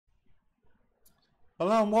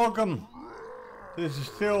Hello and welcome. This is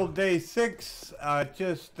still day 6.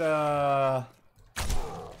 Just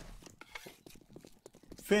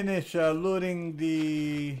finished looting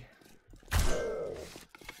the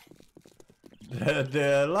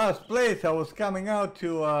last place I was coming out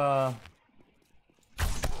to.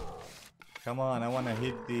 Come on, I want to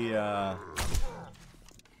hit the.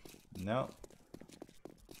 No.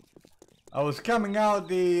 I was coming out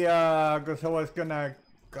the because I was gonna.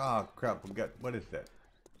 Oh crap! What is that?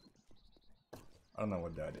 I don't know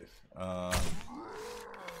what that is. I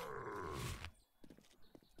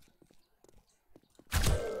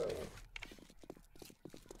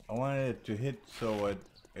wanted it to hit so it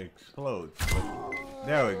explodes. But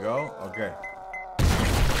there we go. Okay.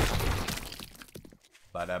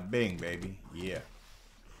 Bada bing, baby. Yeah.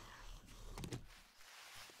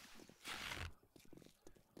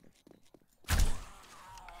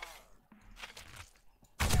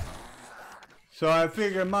 So I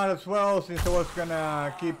figured might as well, since I was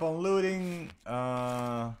gonna keep on looting,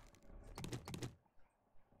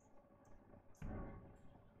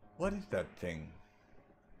 what is that thing?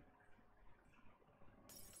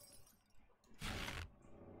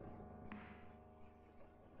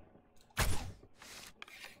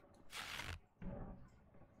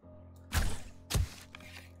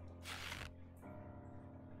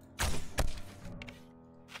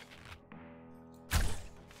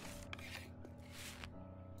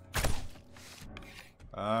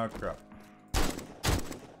 Ah, crap.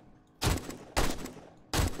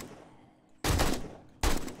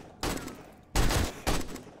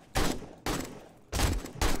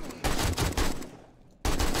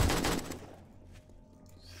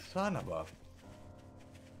 Son of a...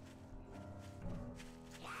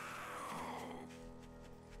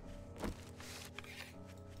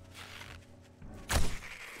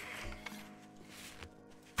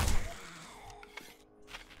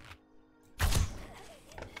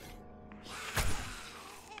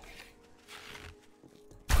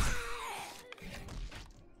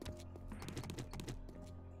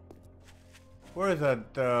 Where is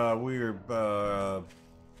that weird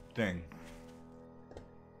thing?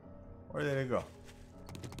 Where did it go?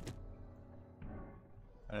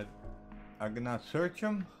 I cannot search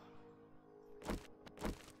him?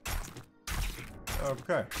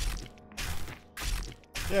 Okay.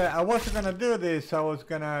 Yeah, I wasn't gonna do this. I was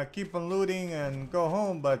gonna keep on looting and go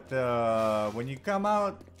home, but when you come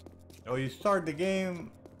out or you start the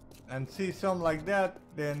game and see something like that,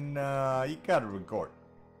 then you gotta record.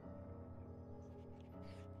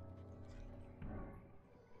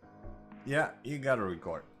 Yeah, you gotta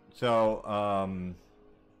record. So,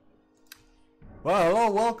 well,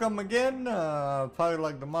 hello, welcome again. Probably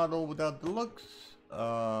like the model without the looks.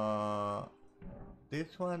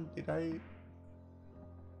 This one, did I?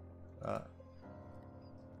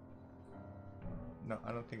 No,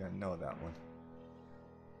 I don't think I know that one.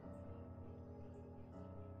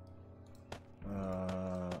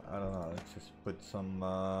 I don't know. Let's just put some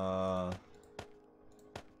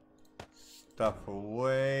stuff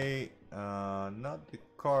away. Not the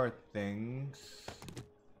car things.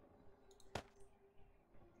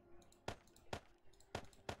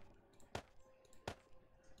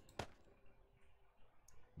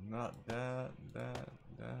 Not that.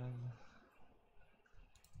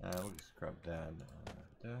 We'll just grab that.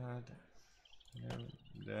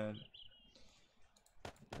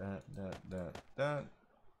 That.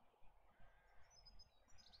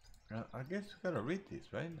 I guess we gotta read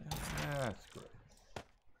these, right? That's great.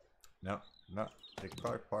 No, not the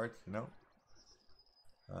car parts, no.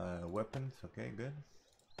 Weapons, okay, good.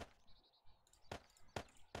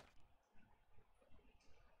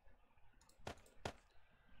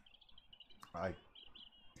 I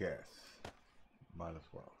guess. Might as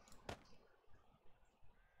well.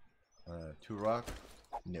 2 rock?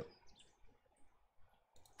 No.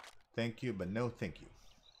 Thank you, but no thank you.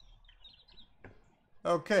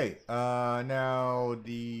 Okay, now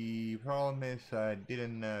the problem is I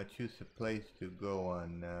didn't choose a place to go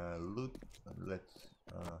on loot. Let's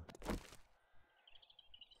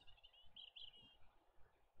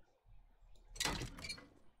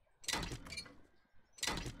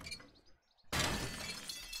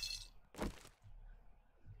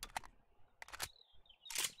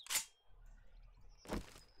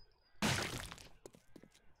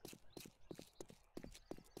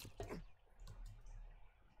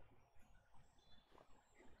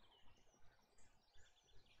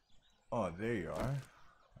oh, there you are.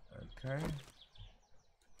 Okay.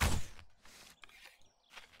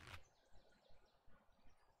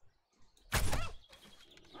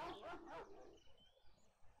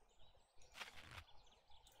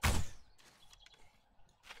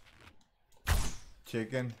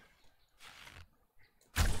 chicken.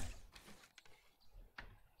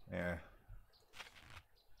 Yeah.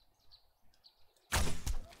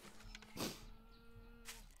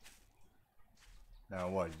 Now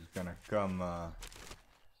what? He's gonna come.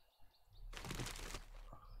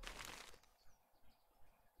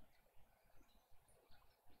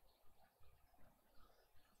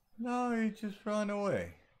 No, he just ran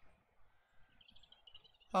away.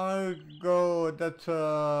 I'll go. That's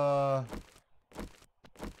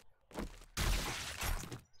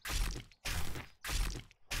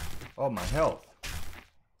Oh, my health.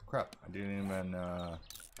 Crap! I didn't even.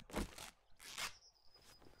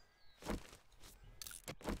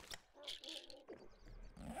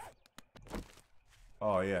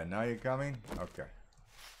 Oh yeah, now you're coming? Okay.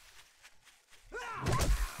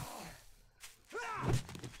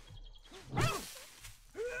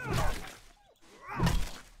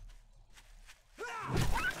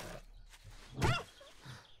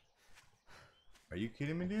 Are you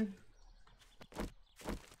kidding me, dude?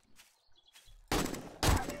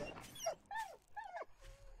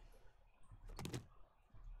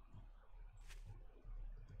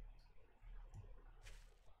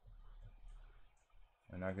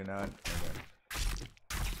 And I cannot. Okay.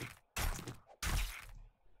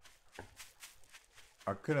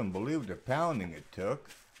 I couldn't believe the pounding it took.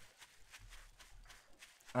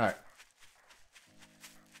 Alright.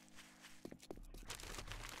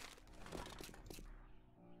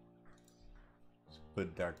 Let's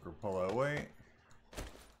put that cupola away.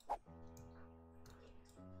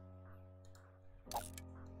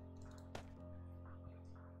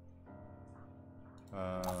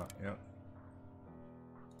 Yep.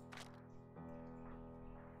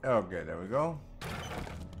 Okay, there we go.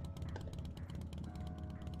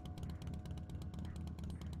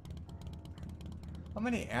 How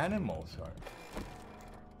many animals are there?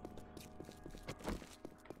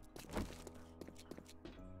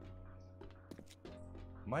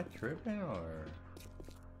 Am I tripping or?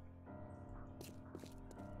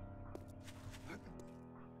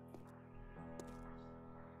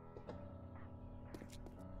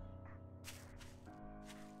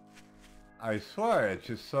 I swear I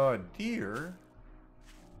just saw a deer.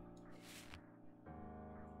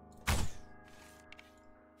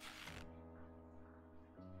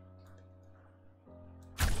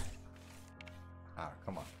 Ah,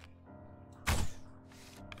 come on.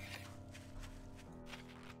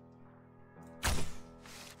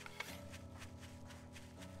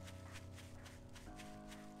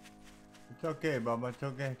 It's okay, Baba. It's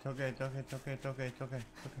okay. It's okay. It's okay. It's okay. It's okay. It's okay.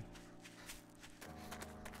 It's okay.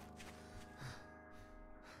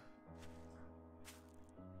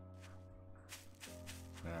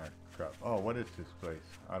 Ah, crap. Oh, what is this place?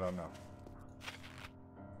 I don't know.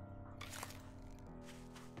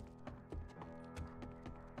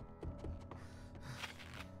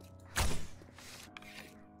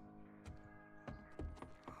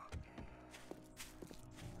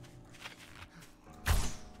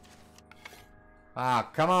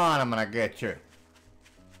 Ah, come on, I'm gonna get you.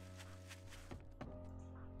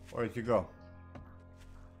 Where'd you go?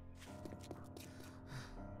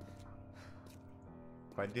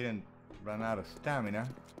 If I didn't run out of stamina.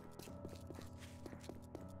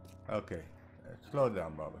 Okay, slow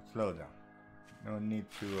down, Baba, slow down. No need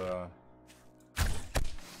to,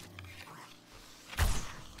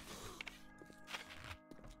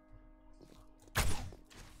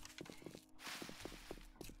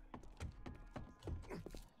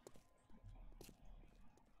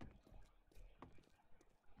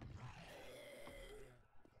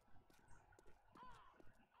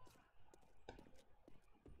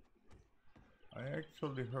 I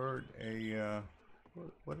actually heard a,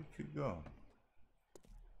 where did you go?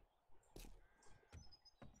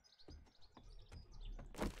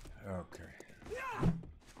 Okay.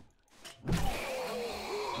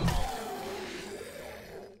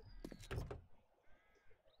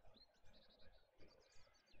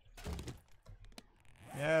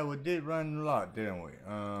 Yeah, we did run a lot, didn't we?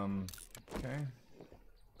 Okay.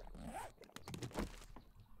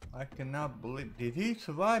 I cannot believe, did he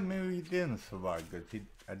survive? Maybe he didn't survive, because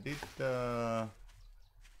I did,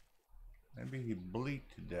 maybe he bleed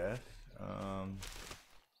to death.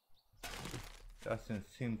 Doesn't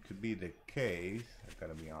seem to be the case, I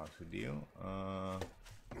gotta be honest with you.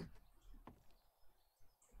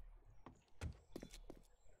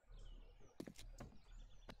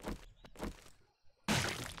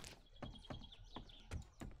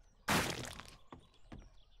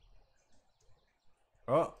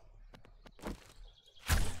 Oh!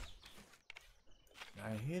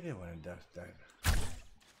 I hate it when it does that.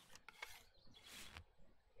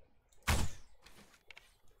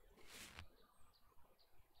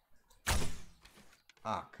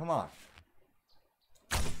 Ah, come on.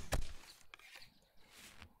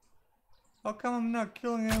 How come I'm not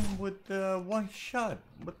killing him with one shot?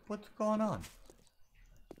 What's going on?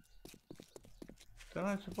 Am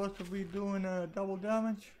I supposed to be doing double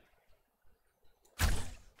damage?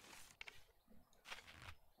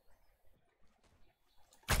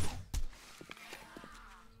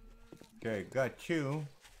 Okay, got you.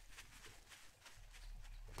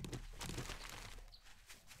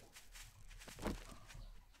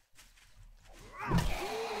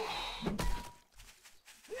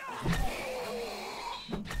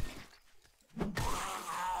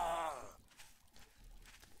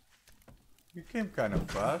 You came kind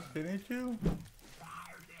of fast, didn't you?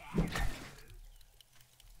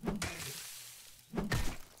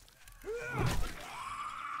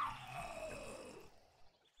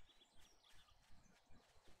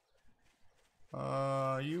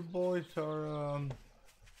 You boys are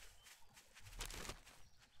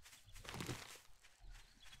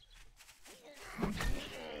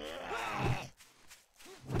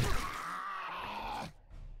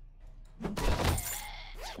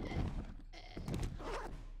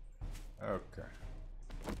okay.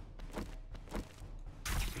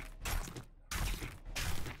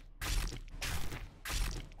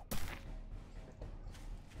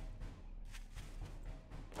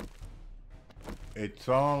 It's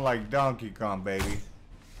on like Donkey Kong, baby.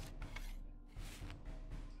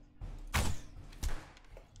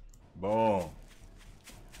 Boom.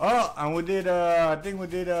 Oh, and we did, I think we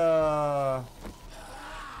did, I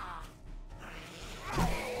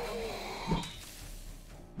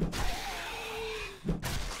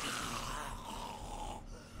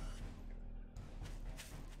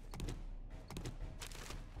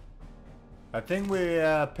think we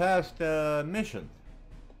passed the mission.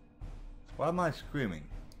 Why am I screaming?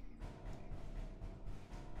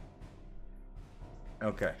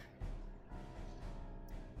 Okay.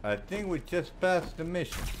 I think we just passed the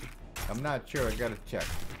mission. I'm not sure, I gotta check.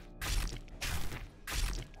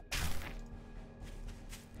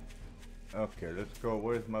 Okay, let's go.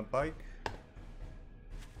 Where's my bike?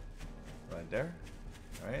 Right there.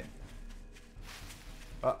 Alright.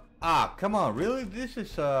 Come on, really? This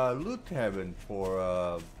is loot heaven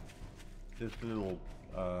for this little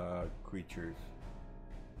creatures.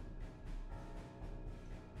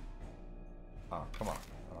 Ah, come on.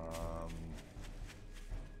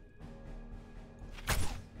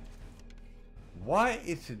 Why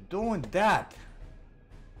is it doing that?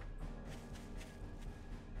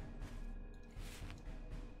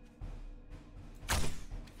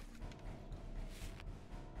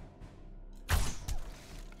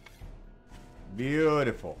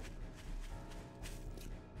 Beautiful.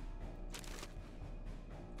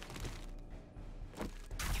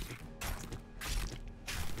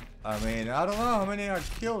 I mean, I don't know how many I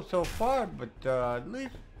killed so far, but at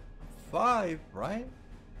least 5, right?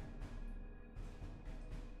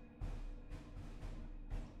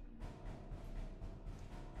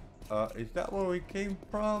 Is that where we came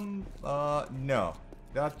from? No.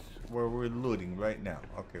 That's where we're looting right now.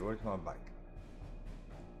 Okay, where's my bike?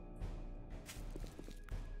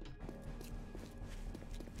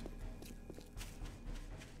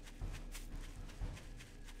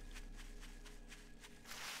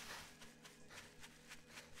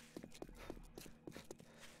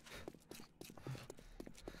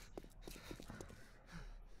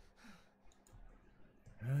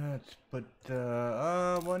 Let's put,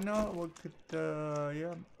 well, no, we could,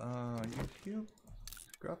 yeah, use you,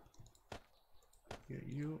 drop,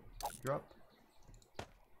 you, drop,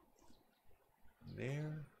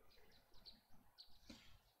 there.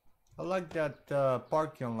 I like that,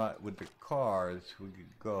 parking lot with the cars. We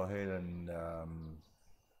could go ahead and,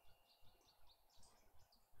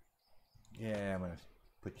 yeah, I'm gonna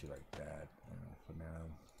put you like that, for now.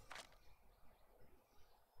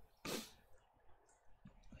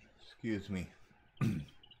 Excuse me.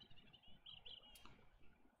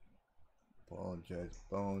 Apologize,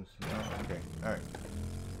 bones. No, okay, all right.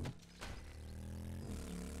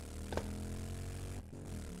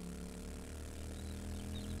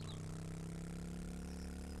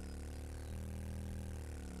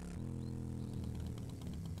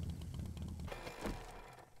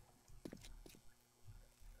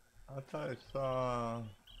 I thought I saw.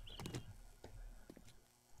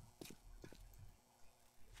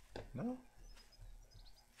 No?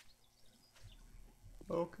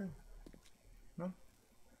 Okay. No?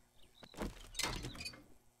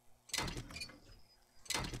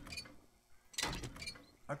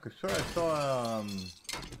 I could swear I saw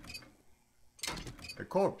a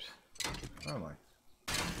corpse. Never mind.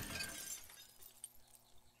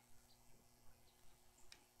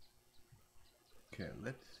 Okay,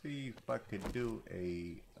 let's see if I could do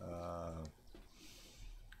a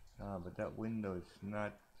but that window is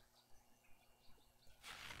not.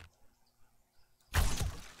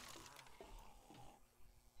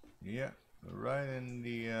 Yeah, right in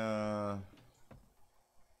the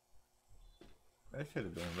that should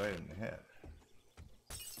have been right in the head.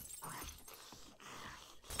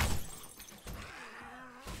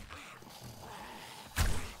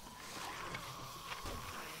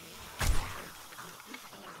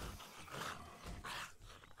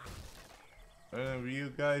 You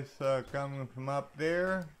guys coming from up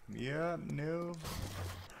there? Yeah, Noob.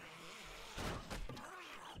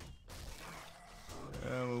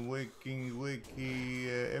 Wiki,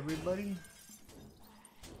 everybody?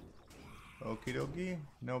 Okie dokie.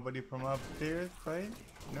 Nobody from upstairs, right?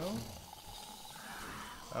 No?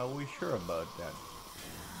 Are we sure about that?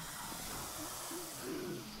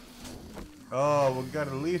 Oh, we got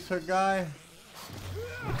a Lisa guy?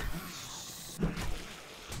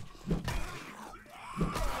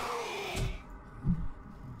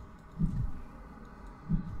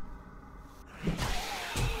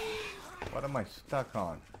 What am I stuck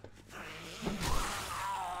on?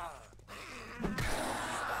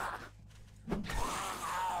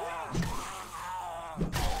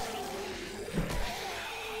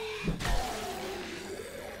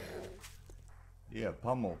 Yeah,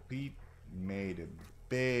 Pummel Pete made a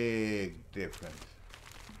big difference.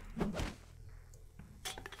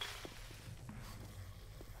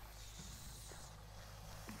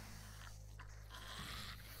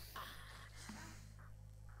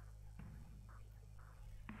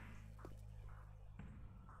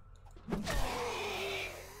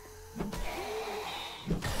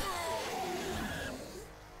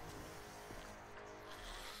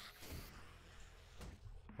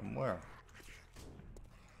 From where?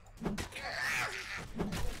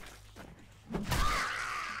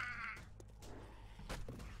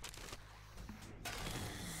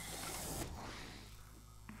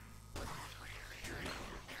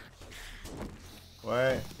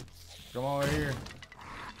 Wait, come over here.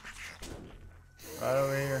 Right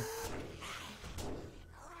over here.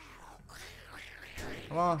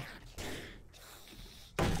 Come on.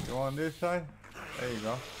 Go on this side. There you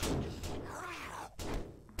go.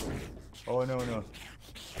 Oh no no.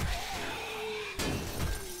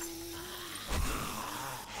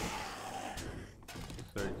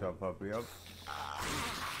 Search our puppy up.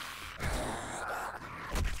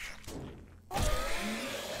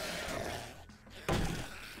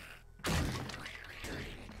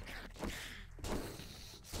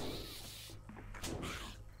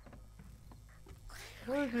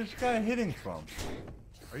 Where is this guy hitting from?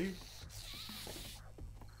 Are you?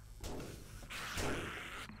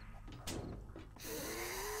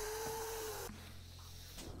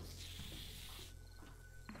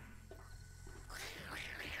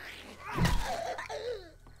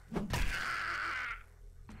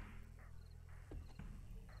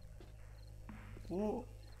 Well,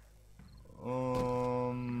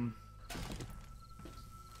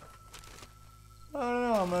 I don't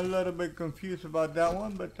know. I'm a little bit confused about that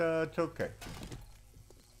one, but it's okay.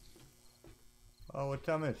 Oh, what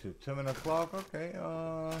time is it? 7 o'clock? Okay.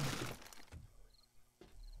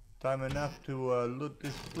 Time enough to loot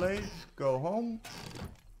this place. Go home.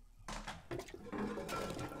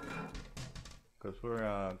 Because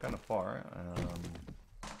we're kind of far.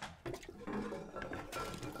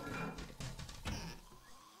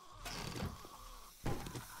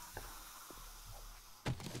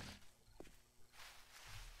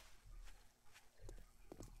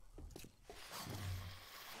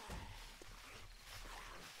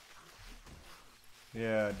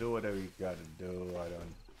 Yeah, do whatever you gotta do. I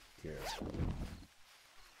don't care.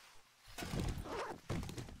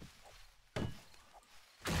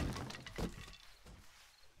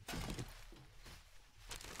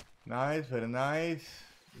 Nice, very nice.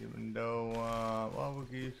 Even though, well,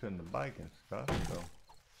 we're using the bike and stuff, so.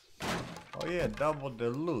 Oh yeah, double the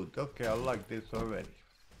loot. Okay, I like this already.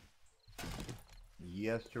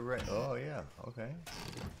 Yes, you're right. Oh yeah, okay.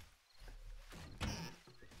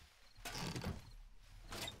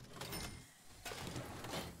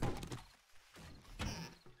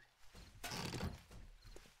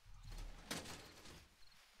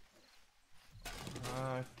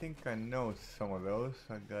 I think I know some of those.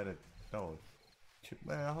 I got it. So,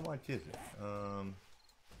 how much is it?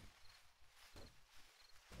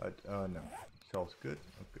 No. Sounds good.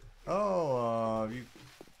 Okay. Oh, you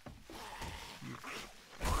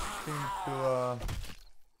seem to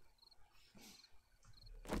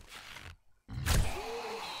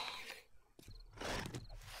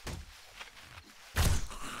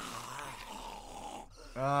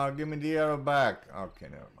give me the arrow back. Okay,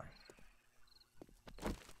 never mind.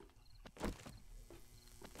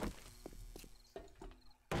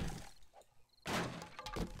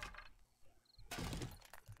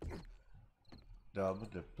 Double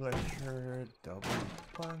the pleasure, double the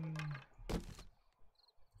fun.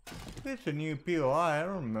 It's a new POI, I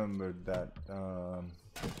don't remember that.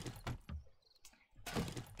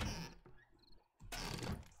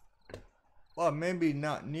 Well, maybe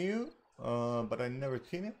not new, but I never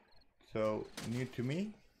seen it. So, new to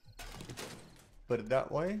me. Put it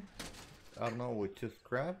that way. I don't know what just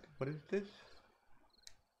grabbed. What is this?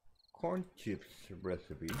 Corn chips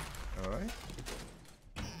recipe. Alright.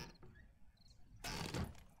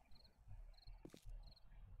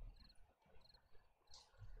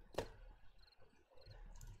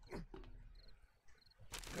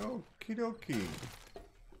 Okie dokie.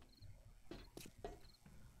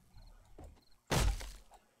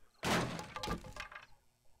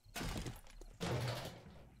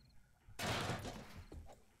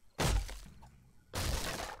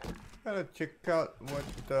 Gotta check out what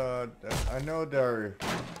I know they're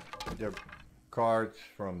cards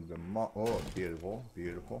from the oh, beautiful,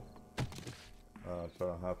 beautiful.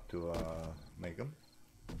 So I have to make them.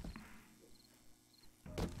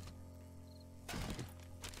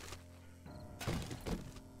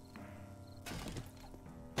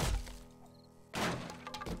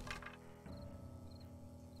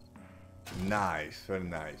 Nice, very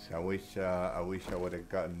nice. I wish I would have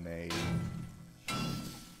gotten a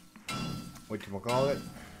whatchamacallit,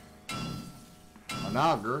 an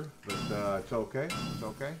auger, but it's okay. It's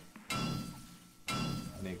okay.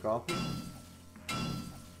 Need coffee?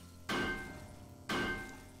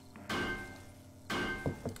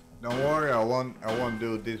 Don't worry, I won't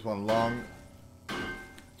do this one long.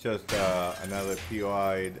 Just another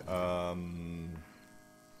POI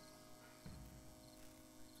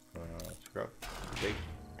scrap. Take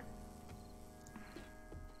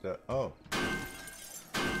the oh.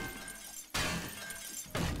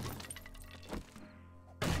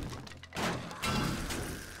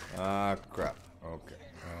 Crap. Okay.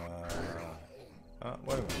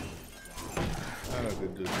 Wait a minute. I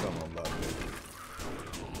could do something about this.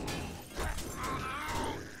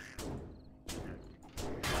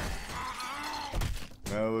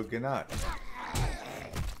 No, we cannot.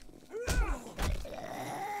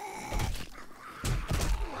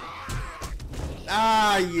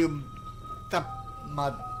 Ah, you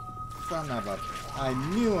my son of a... I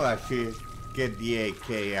knew I should get the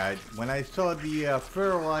AK. When I saw the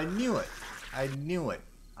Pharaoh, I knew it. I knew it.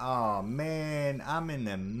 Oh man, I'm in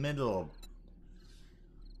the middle.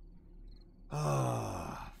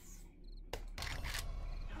 Oh.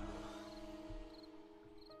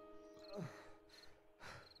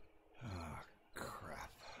 Oh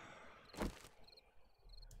crap.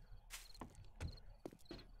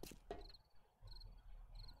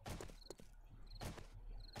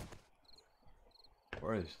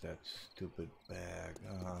 Where is that stupid bag?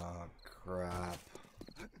 Oh crap.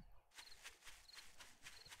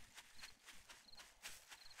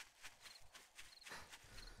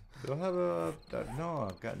 Do I have a... no,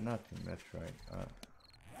 I've got nothing, that's right.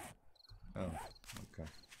 Oh, okay.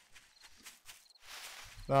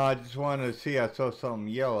 No, I just wanted to see, I saw something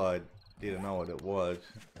yellow, I didn't know what it was.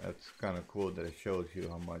 That's kind of cool that it shows you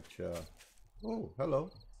how much, oh,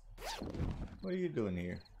 hello. What are you doing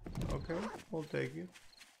here? Okay, we'll take you.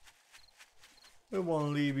 We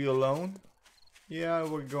won't leave you alone. Yeah,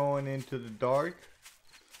 we're going into the dark.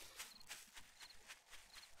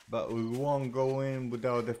 But we won't go in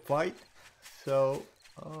without a fight. So,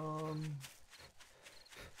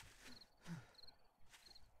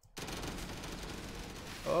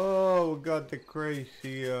 oh, we got the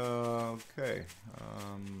crazy, okay.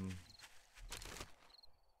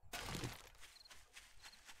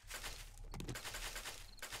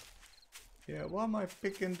 Yeah, why am I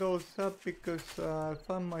picking those up? Because I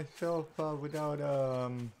found myself without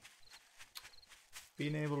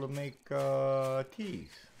being able to make teas.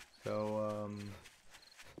 So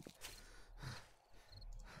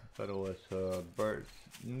thought it was a bird's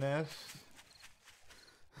nest.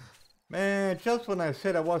 Man, just when I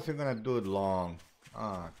said I wasn't gonna do it long.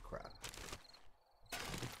 Ah, crap.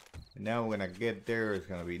 And now we're gonna get there, it's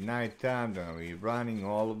gonna be nighttime, they're gonna be running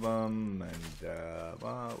all of them, and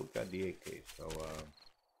well, we got the AK, so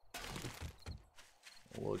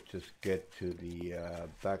we'll just get to the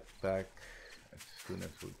backpack as soon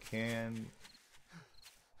as we can.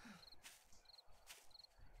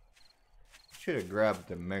 Should have grabbed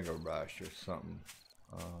the Mega Rush or something.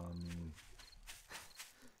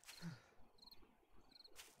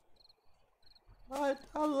 I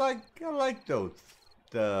like those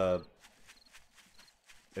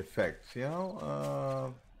effects, you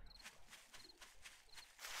know.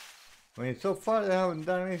 I mean, so far they haven't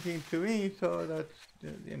done anything to me, so that's,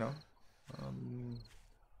 you know.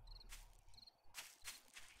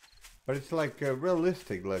 But it's like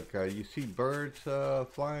realistic, like you see birds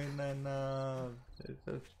flying, and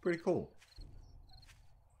it's pretty cool.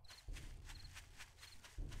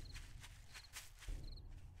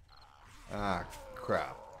 Ah,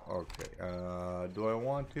 crap. Okay, do I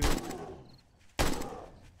want to?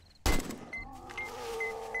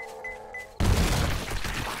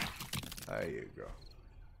 There you go.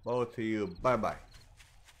 Both of you, bye-bye.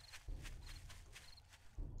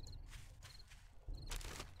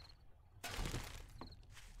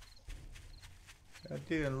 I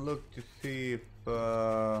didn't look to see if,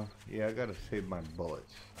 yeah, I gotta save my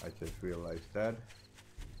bullets. I just realized that.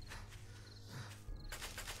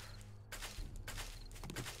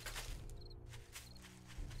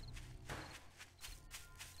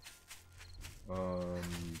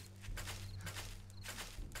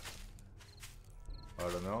 I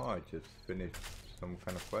don't know, I just finished some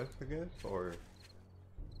kind of quest, I guess, or...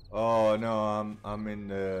 Oh, no, I'm in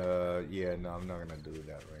the... Yeah, no, I'm not gonna do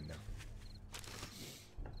that right now.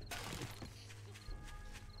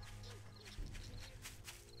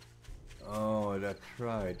 Oh, that's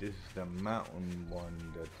right, this is the mountain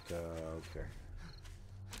one that, okay.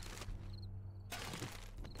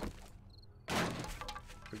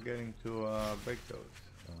 Forgetting to, break those.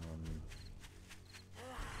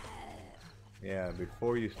 Yeah,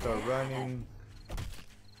 before you start running.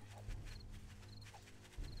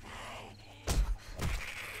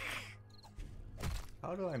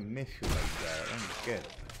 How do I miss you like that? I don't get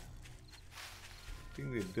it. I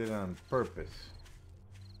think they did it on purpose.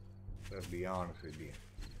 To be honest with you.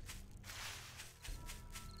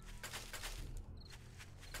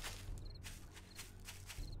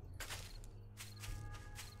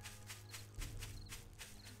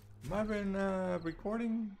 Am I been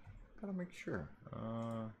recording? Gotta make sure.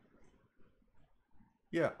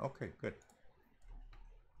 Yeah, okay, good.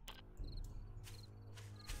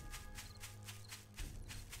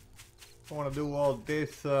 I want to do all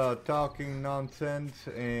this talking nonsense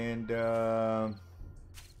and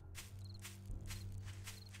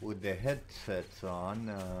with the headsets on.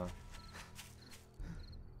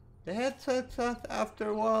 The headsets after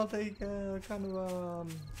a while they kind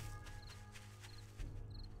of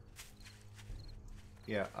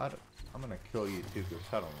yeah, I'm gonna kill you too because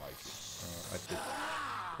I don't like you. I just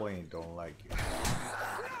plain don't like you.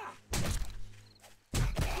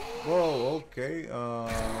 Whoa, okay.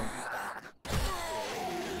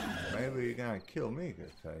 Maybe you're gonna kill me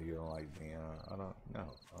because you don't like me. I don't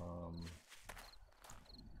know.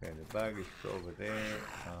 Okay, the bag is over there.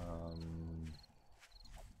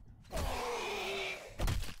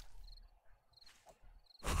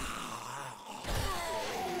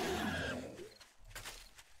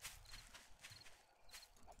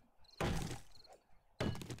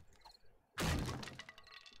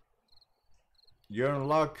 You're in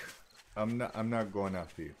luck. I'm not going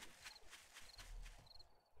after you.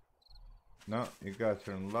 No, you guys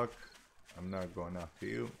are in luck. I'm not going after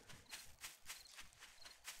you.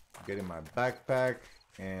 Getting my backpack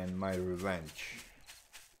and my revenge.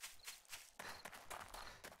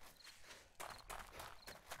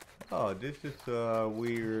 Oh, this is a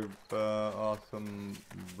weird, awesome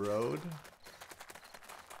road.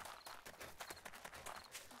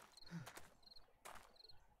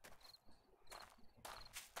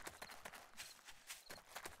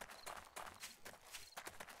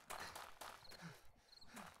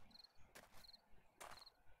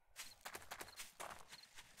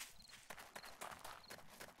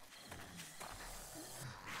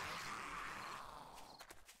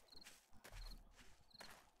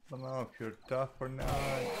 I don't know if you're tough or not.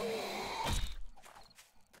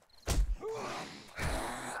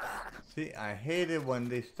 See, I hate it when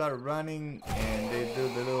they start running and they do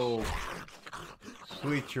the little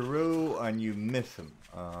switcheroo and you miss them.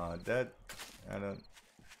 That, I don't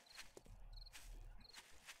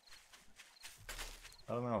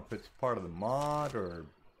know if it's part of the mod or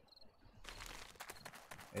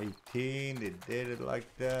 18, they did it like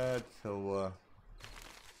that, so,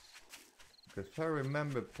 because I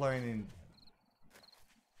remember playing in...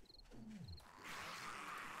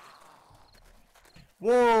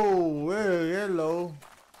 Whoa! Hey, hello!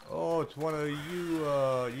 Oh, it's one of you,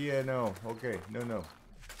 yeah, no. Okay, no.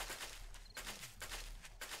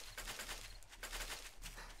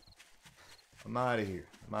 I'm out of here.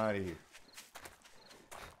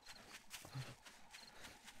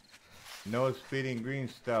 No speeding green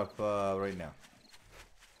stuff, right now.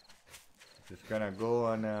 Just gonna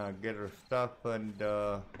go and get her stuff and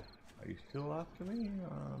are you still after me?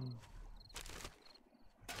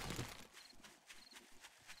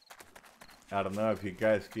 I don't know if you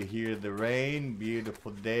guys can hear the rain.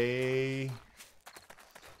 Beautiful day.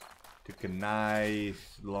 Took a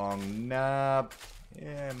nice long nap.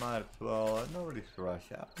 Yeah, might as well. Nobody's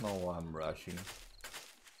rushing. I don't know why I'm rushing.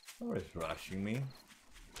 Nobody's rushing me.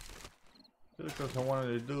 Just because I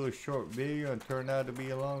wanted to do a short video and turned out to be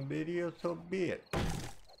a long video, so be it.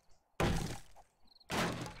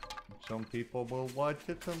 Some people will watch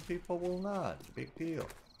it, some people will not. Big deal.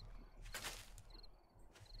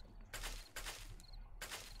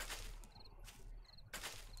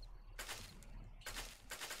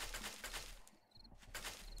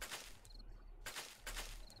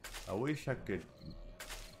 I wish I could.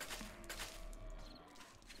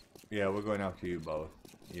 Yeah, we're going after you both.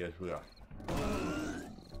 Yes, we are.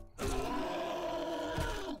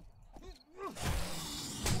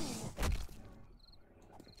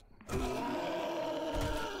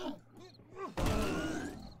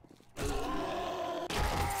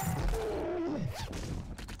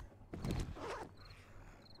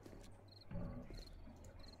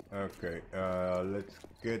 Okay, let's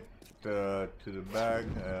get to the bag.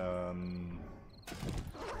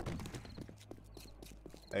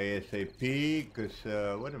 ASAP, because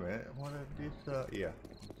wait a minute, what are these? Yeah,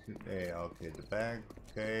 okay, the bag.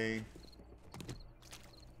 Okay.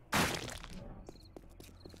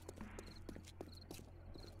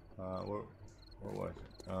 Where was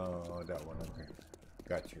it? Oh, that one. Okay,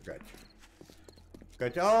 gotcha.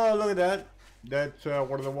 Oh, look at that. That's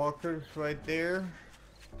one of the walkers right there.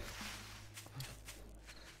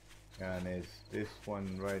 And it's this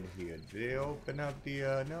one right here. Did they open up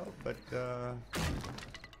the no, but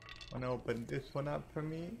I'm gonna open this one up for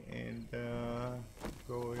me and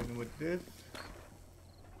go in with this.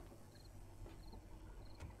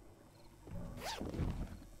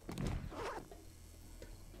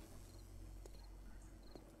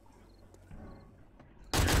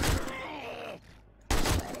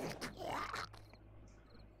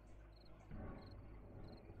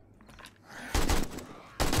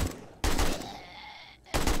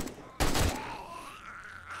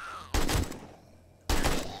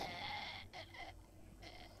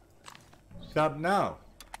 Stop now.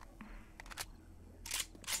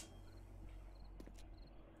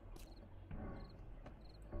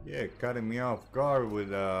 Yeah, cutting me off guard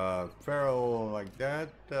with a feral like that.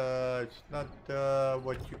 It's not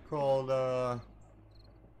what you call I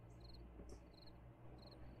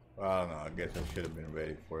don't know, I guess I should have been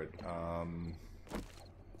ready for it.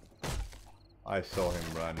 I saw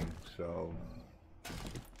him running, so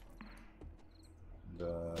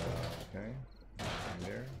okay, in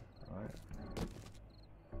there, alright.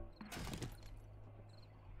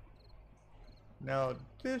 Now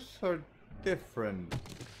these are different.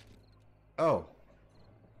 Oh,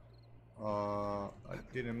 I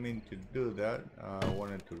didn't mean to do that. I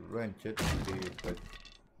wanted to wrench it, see if it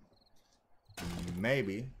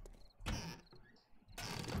maybe.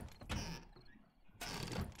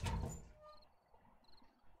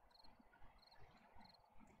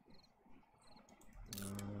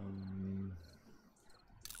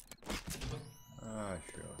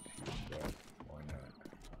 Sure, that. Why not?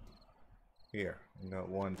 Here, I got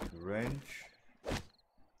one to wrench.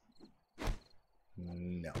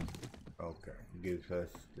 No. Okay, gives us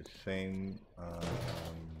the same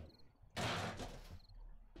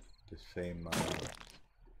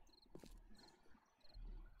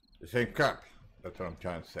crap. That's what I'm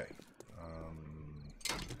trying to say.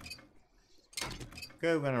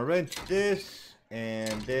 Okay, we're gonna wrench this,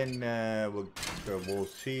 and then we'll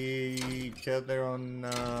see each other on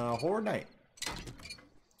Horror Night.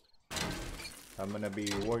 I'm gonna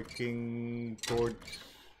be working towards.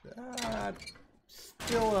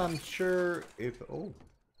 Still unsure if. Oh,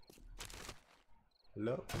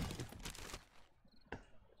 hello.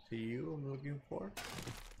 See you. I'm looking for.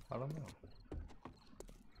 I don't know.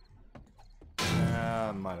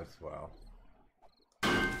 Might as well.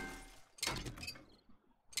 I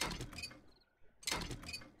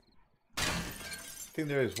think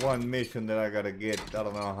there is one mission that I gotta get. I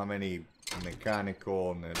don't know how many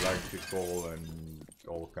mechanical and electrical and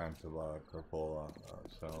all kinds of purple.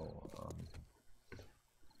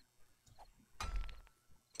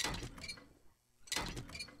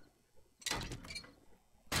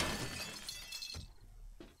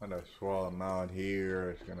 I'm gonna swallow them out here.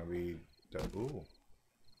 It's gonna be ooh.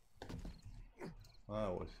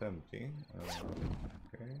 Oh, it was 17.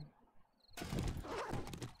 Okay.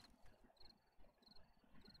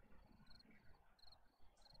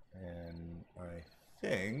 And I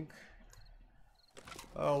think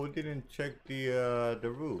Oh, we didn't check the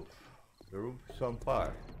roof. The roof is on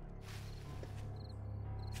fire.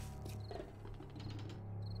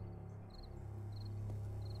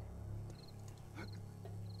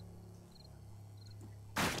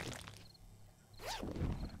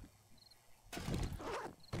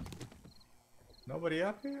 Nobody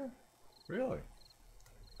up here? Really?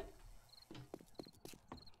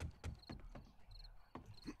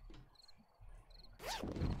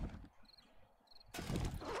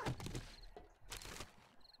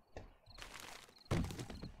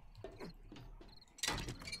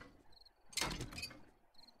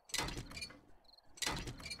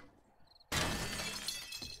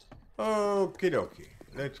 Okie dokie.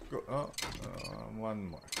 Let's go. Oh, one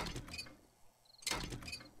more.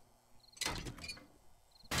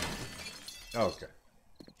 Okay.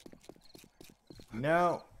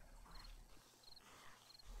 Now.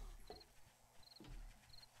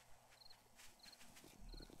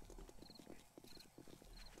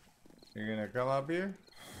 You're gonna come up here?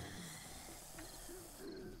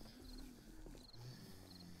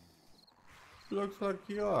 Looks like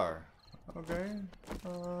you are. Okay.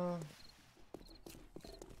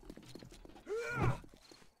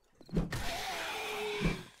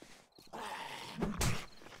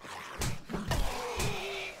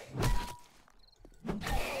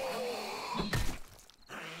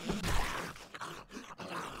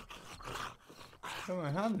 Come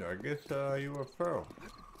on, Hunter. I guess you were pro.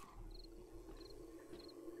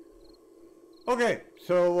 Okay,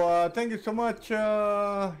 so thank you so much.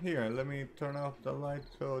 Here, let me turn off the light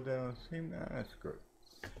so they don't see me. That's good.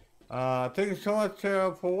 Thank you so much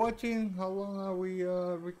for watching. How long are we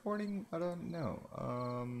recording? I don't know.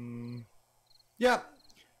 Yeah.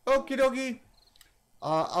 Okie dokie.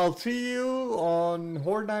 I'll see you on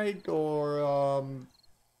Horde Night or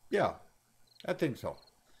yeah, I think so.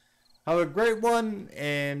 Have a great one,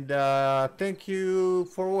 and thank you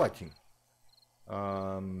for watching.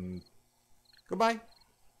 Goodbye.